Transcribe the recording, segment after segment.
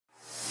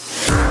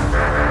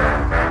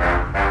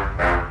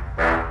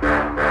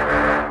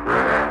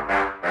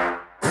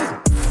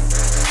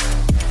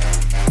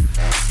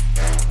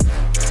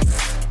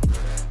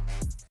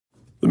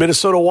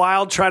Minnesota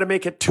Wild try to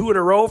make it 2 in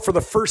a row for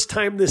the first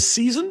time this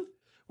season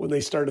when they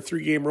start a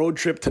 3-game road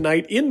trip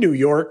tonight in New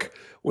York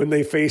when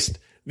they faced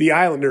the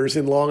Islanders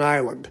in Long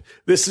Island.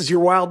 This is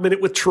your Wild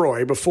Minute with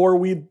Troy. Before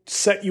we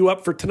set you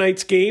up for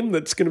tonight's game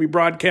that's going to be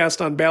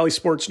broadcast on Bally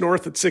Sports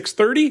North at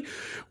 6:30,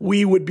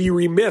 we would be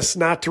remiss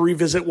not to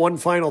revisit one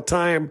final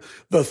time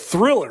the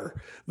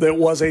thriller that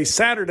was a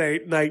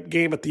Saturday night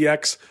game at the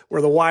X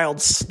where the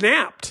Wild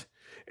snapped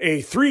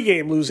a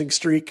 3-game losing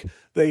streak.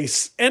 They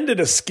ended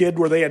a skid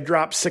where they had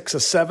dropped 6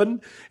 of 7,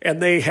 and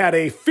they had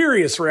a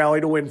furious rally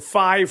to win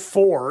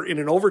 5-4 in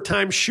an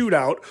overtime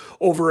shootout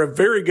over a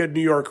very good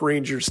New York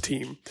Rangers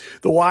team.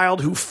 The Wild,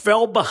 who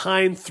fell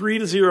behind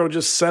 3-0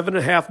 just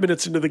 7.5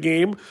 minutes into the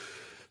game,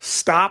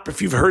 stop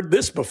if you've heard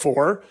this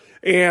before,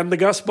 and the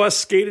Gus Bus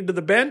skated to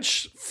the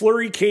bench.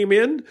 Fleury came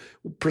in,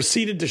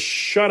 proceeded to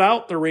shut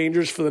out the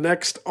Rangers for the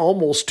next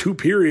almost 2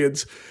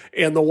 periods,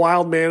 and the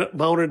Wild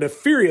mounted a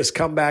furious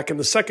comeback in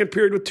the second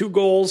period with 2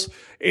 goals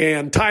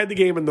and tied the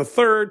game in the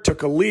third,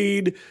 took a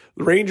lead.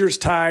 The Rangers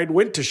tied,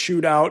 went to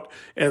shootout,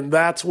 and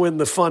that's when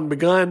the fun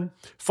began,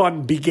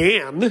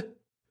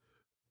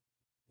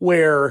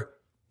 where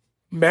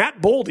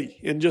Matt Boldy,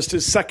 in just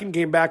his second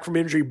game back from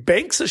injury,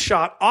 banks a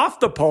shot off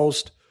the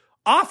post,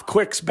 off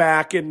Quick's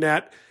back in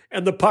net,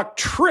 and the puck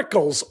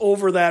trickles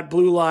over that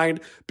blue line,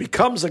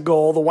 becomes a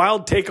goal. The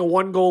Wild take a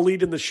 1-goal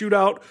lead in the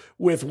shootout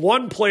with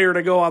 1 player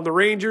to go on the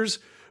Rangers,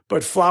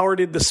 but Flower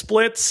did the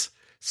splits,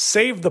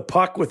 saved the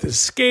puck with his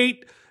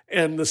skate,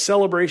 and the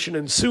celebration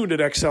ensued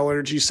at XL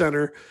Energy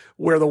Center,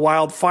 where the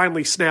Wild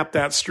finally snapped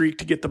that streak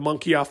to get the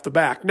monkey off the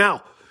back.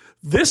 Now,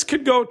 this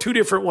could go 2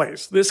 different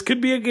ways. This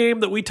could be a game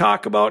that we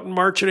talk about in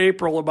March and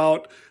April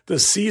about the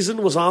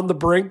season was on the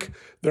brink.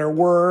 There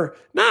were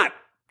not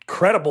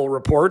credible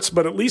reports,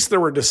 but at least there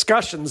were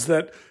discussions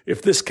that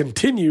if this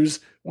continues,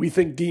 we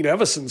think Dean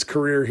Evason's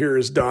career here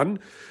is done.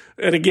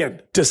 And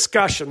again,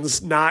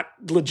 discussions, not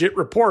legit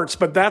reports,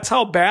 but that's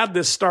how bad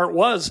this start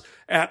was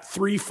at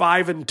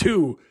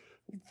 3-5-2,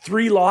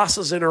 3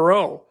 losses in a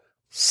row,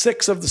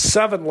 6 of the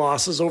 7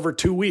 losses over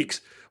 2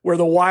 weeks, where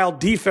the Wild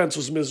defense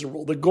was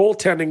miserable. The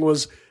goaltending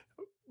was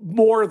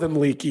more than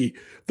leaky.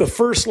 The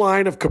first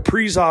line of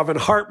Kaprizov and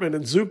Hartman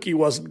and Zuki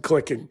wasn't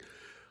clicking.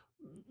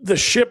 The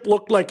ship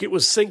looked like it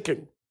was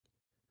sinking.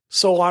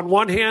 So on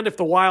one hand,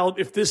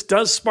 if this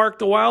does spark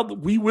the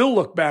Wild, we will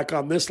look back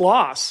on this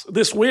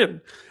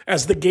win,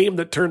 as the game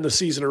that turned the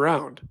season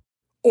around.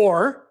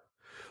 Or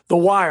the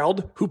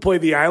Wild, who play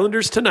the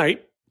Islanders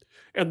tonight,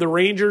 and the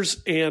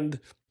Rangers and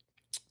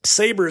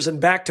Sabres in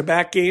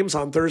back-to-back games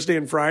on Thursday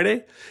and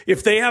Friday,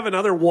 if they have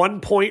another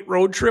 1-point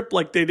road trip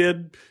like they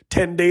did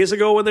 10 days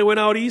ago when they went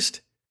out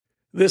east,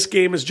 this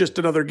game is just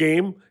another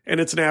game, and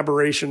it's an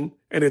aberration,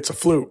 and it's a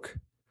fluke.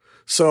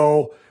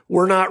 So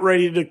we're not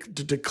ready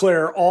to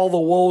declare all the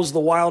woes the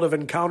Wild have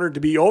encountered to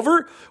be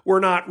over.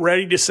 We're not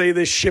ready to say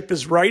this ship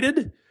is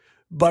righted.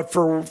 But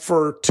for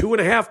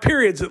 2.5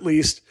 periods at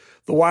least,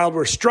 the Wild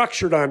were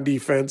structured on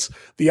defense.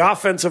 The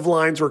offensive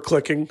lines were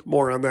clicking.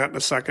 More on that in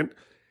a second.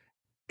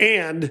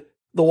 And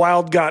the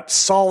Wild got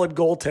solid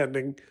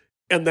goaltending.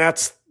 And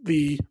that's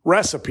the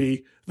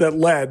recipe that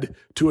led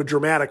to a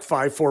dramatic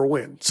 5-4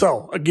 win.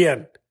 So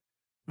again,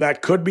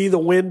 that could be the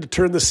win to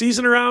turn the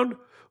season around.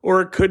 Or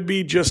it could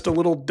be just a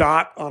little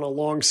dot on a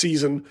long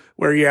season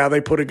where, yeah, they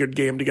put a good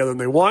game together and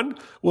they won.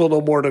 We'll know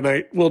more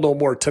tonight. We'll know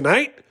more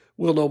tonight.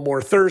 We'll know more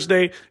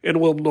Thursday.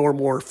 And we'll know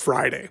more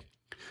Friday.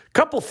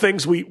 Couple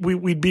things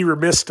we'd be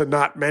remiss to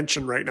not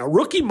mention right now.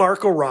 Rookie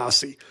Marco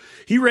Rossi.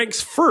 He ranks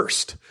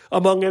first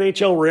among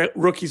NHL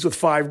rookies with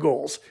 5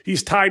 goals.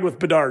 He's tied with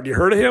Bedard. You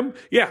heard of him?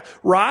 Yeah.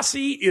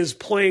 Rossi is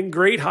playing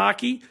great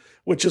hockey,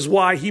 which is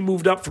why he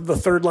moved up from the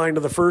third line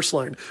to the first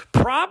line.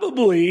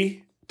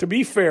 Probably, to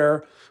be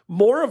fair,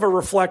 more of a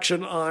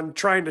reflection on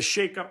trying to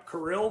shake up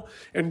Kirill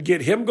and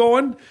get him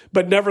going.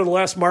 But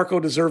nevertheless, Marco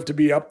deserved to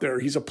be up there.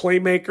 He's a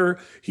playmaker.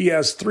 He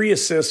has 3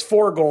 assists,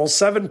 4 goals,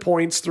 7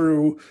 points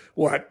through,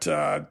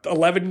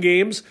 11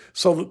 games.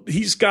 So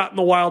he's gotten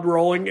the Wild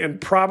rolling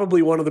and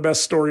probably one of the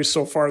best stories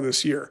so far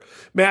this year.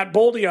 Matt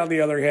Boldy, on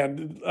the other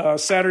hand,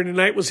 Saturday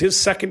night was his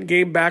second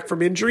game back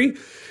from injury.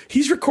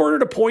 He's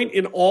recorded a point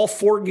in all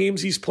 4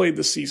 games he's played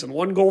this season.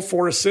 1 goal,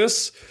 4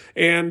 assists.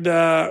 And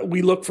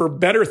we look for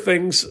better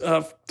things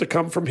to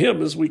come from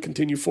him as we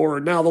continue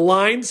forward. Now, the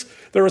lines,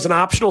 there was an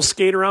optional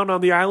skate around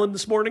on the island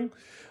this morning.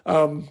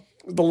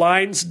 The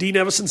lines, Dean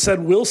Evason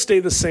said, will stay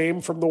the same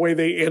from the way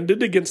they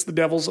ended against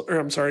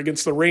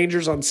against the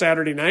Rangers on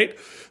Saturday night.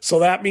 So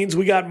that means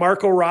we got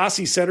Marco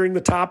Rossi centering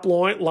the top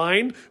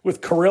line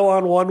with Kirill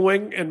on one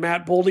wing and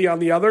Matt Boldy on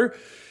the other.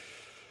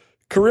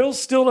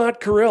 Kirill's still not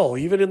Kirill,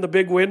 even in the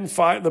big win,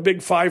 the big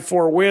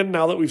 5-4 win,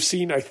 now that we've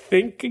seen, I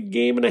think, a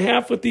game and a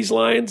half with these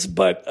lines,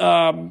 but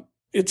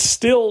it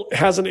still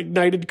hasn't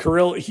ignited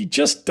Kirill. He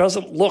just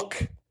doesn't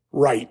look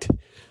right.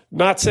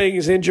 Not saying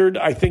he's injured.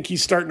 I think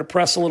he's starting to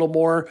press a little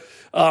more.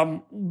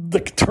 The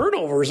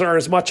turnovers are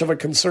as much of a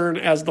concern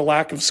as the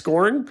lack of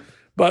scoring,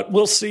 But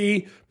we'll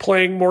see,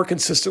 playing more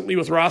consistently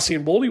with Rossi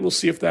and Boldy, we'll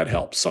see if that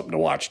helps. Something to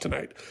watch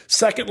tonight.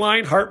 Second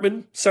line,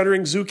 Hartman,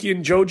 centering Zuki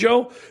and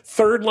JoJo.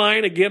 Third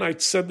line, again, I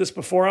said this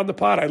before on the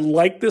pod, I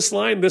like this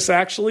line. This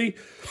actually,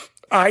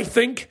 I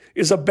think,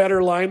 is a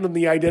better line than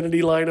the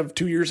identity line of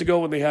 2 years ago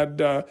when they had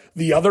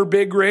the other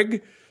big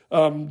rig,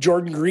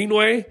 Jordan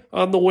Greenway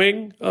on the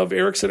wing of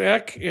Eriksson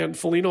Ek and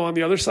Foligno on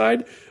the other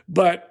side.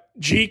 But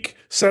Jeek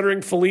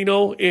centering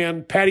Foligno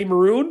and Patty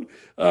Maroon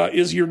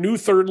is your new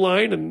third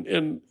line,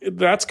 and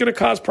that's going to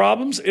cause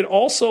problems. It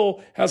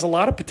also has a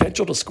lot of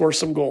potential to score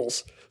some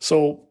goals,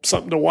 so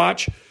something to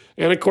watch.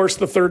 And, of course,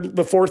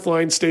 the fourth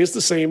line stays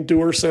the same,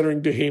 Dewar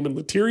centering Duhaime and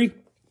Lethierry.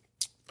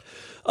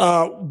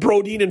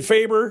 Brodin and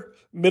Faber,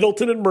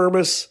 Middleton and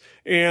Mermis,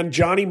 and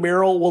Johnny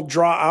Merrill will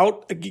draw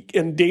out,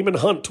 and Damon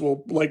Hunt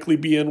will likely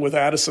be in with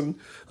Addison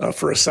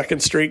for a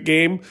second straight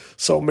game.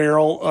 So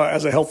Merrill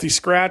as a healthy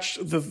scratch.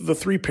 The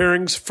three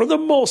pairings, for the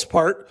most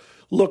part,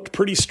 looked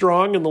pretty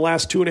strong in the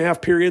last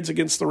 2.5 periods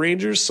against the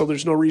Rangers, so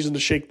there's no reason to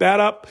shake that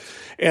up.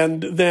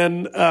 And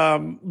then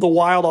the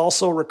Wild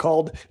also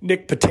recalled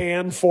Nick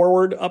Patan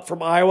forward up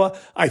from Iowa.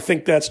 I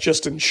think that's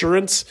just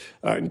insurance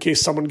in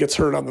case someone gets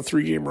hurt on the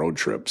 3-game road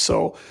trip.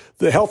 So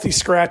the healthy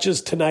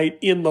scratches tonight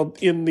in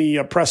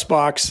the press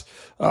box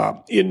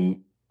on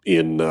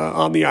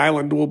the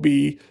island will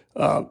be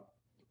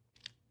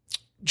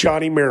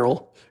Johnny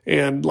Merrill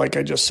and, like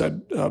I just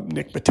said,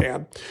 Nick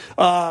Patan.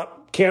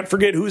 Can't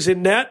forget who's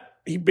in net.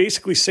 He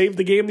basically saved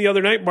the game the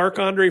other night.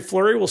 Marc-Andre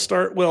Fleury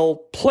will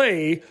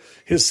play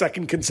his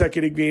second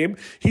consecutive game.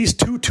 He's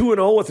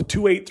 2-2-0 with a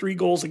 2.83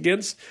 goals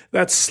against.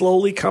 That's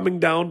slowly coming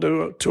down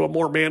to a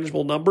more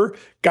manageable number.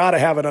 Got to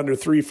have it under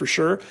 3 for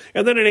sure.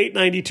 And then an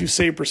 .892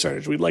 save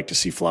percentage. We'd like to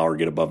see Flower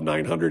get above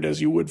 900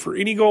 as you would for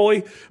any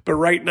goalie. But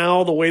right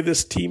now, the way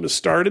this team has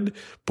started,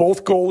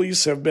 both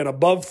goalies have been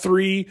above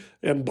 3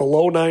 and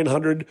below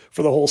 900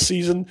 for the whole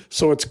season.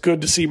 So it's good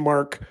to see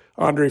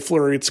Marc-Andre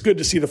Fleury. It's good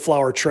to see the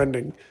Flower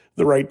trending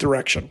the right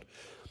direction.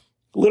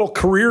 Little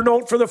career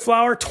note for the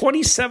Flower,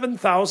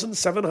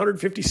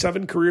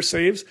 27,757 career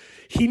saves.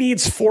 He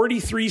needs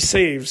 43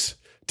 saves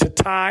to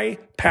tie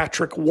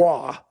Patrick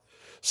Waugh.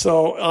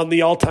 So on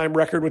the all-time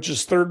record, which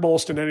is third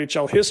most in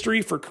NHL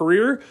history for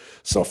career.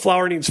 So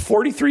Flower needs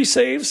 43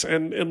 saves,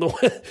 and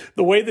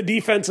the way the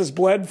defense has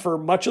bled for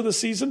much of the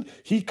season,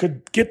 he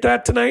could get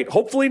that tonight.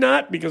 Hopefully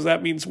not, because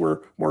that means we're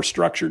more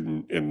structured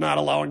and not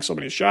allowing so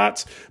many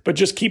shots. But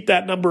just keep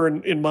that number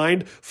in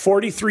mind.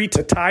 43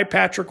 to tie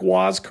Patrick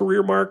Waugh's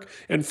career mark,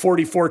 and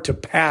 44 to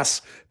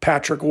pass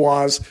Patrick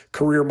Waugh's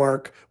career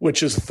mark,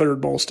 which is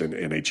third most in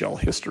NHL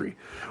history.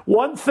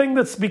 One thing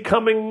that's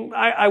becoming,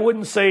 I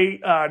wouldn't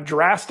say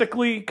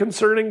drastically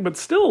concerning, but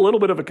still a little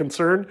bit of a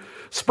concern.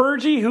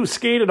 Spurgey, who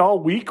skated all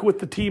week with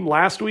the team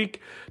last week,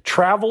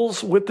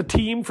 travels with the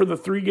team for the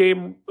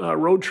 3-game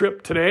road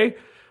trip today.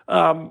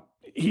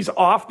 He's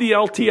off the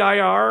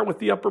LTIR with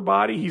the upper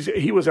body.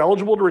 He was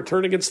eligible to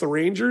return against the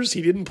Rangers.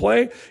 He didn't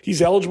play.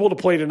 He's eligible to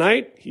play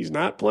tonight. He's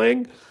not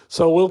playing.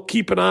 So we'll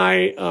keep an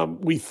eye.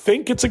 We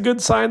think it's a good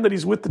sign that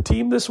he's with the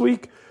team this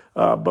week.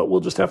 But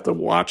we'll just have to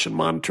watch and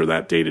monitor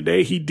that day to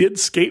day. He did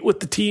skate with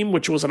the team,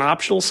 which was an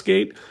optional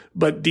skate,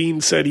 but Dean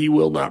said he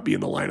will not be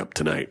in the lineup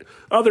tonight.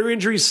 Other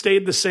injuries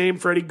stayed the same.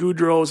 Freddie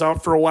Gaudreau is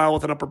out for a while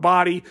with an upper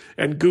body,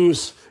 and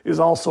Goose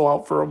is also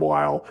out for a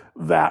while,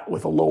 that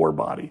with a lower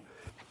body.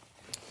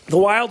 The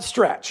Wild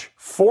stretch,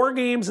 4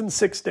 games in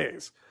 6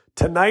 days.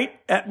 Tonight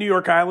at New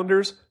York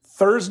Islanders,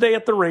 Thursday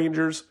at the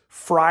Rangers,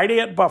 Friday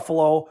at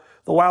Buffalo.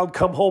 The Wild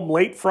come home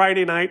late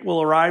Friday night,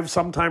 will arrive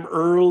sometime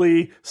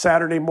early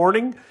Saturday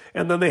morning,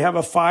 and then they have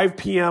a 5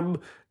 p.m.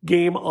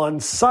 game on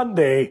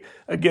Sunday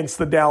against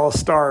the Dallas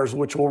Stars,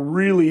 which will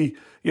really,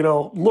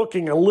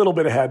 looking a little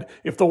bit ahead.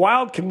 If the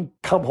Wild can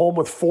come home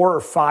with 4 or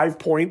 5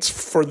 points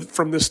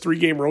from this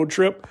 3-game road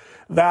trip,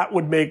 that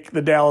would make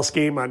the Dallas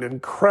game an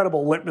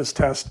incredible litmus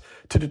test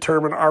to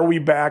determine, are we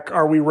back?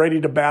 Are we ready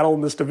to battle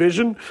in this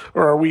division?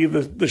 Or are we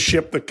the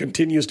ship that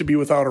continues to be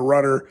without a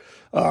rudder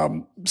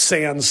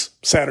sans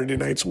Saturday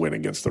night's win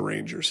against the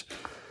Rangers?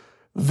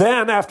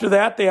 Then after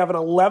that, they have an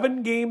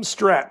 11-game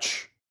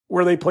stretch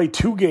where they play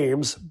 2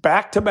 games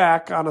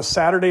back-to-back on a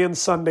Saturday and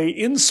Sunday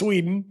in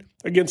Sweden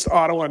against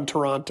Ottawa and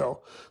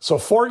Toronto. So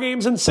 4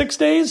 games in 6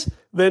 days,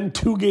 then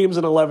 2 games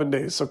in 11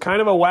 days. So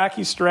kind of a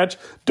wacky stretch.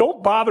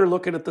 Don't bother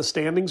looking at the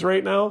standings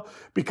right now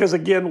because,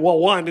 again,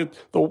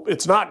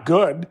 it's not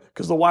good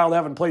because the Wild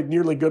haven't played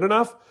nearly good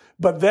enough.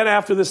 But then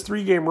after this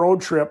 3-game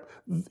road trip,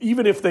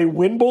 even if they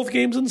win both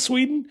games in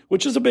Sweden,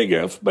 which is a big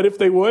if, but if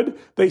they would,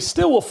 they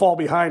still will fall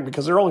behind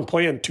because they're only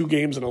playing 2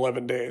 games in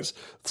 11 days.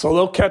 So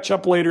they'll catch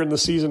up later in the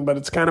season, but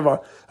it's kind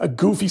of a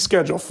goofy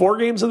schedule. 4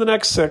 games in the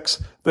next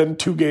 6, then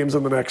 2 games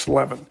in the next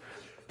 11.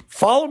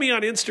 Follow me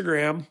on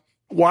Instagram,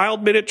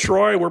 Wild Minute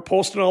Troy. We're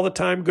posting all the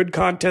time. Good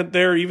content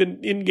there,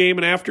 even in-game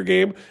and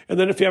after-game. And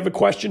then if you have a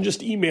question,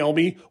 just email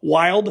me,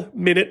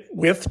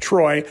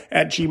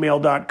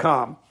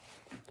 wildminutewithtroy@gmail.com.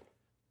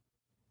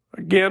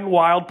 Again,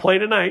 Wild play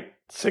tonight,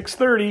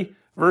 6:30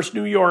 versus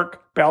New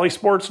York, Bally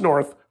Sports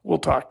North. We'll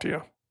talk to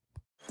you.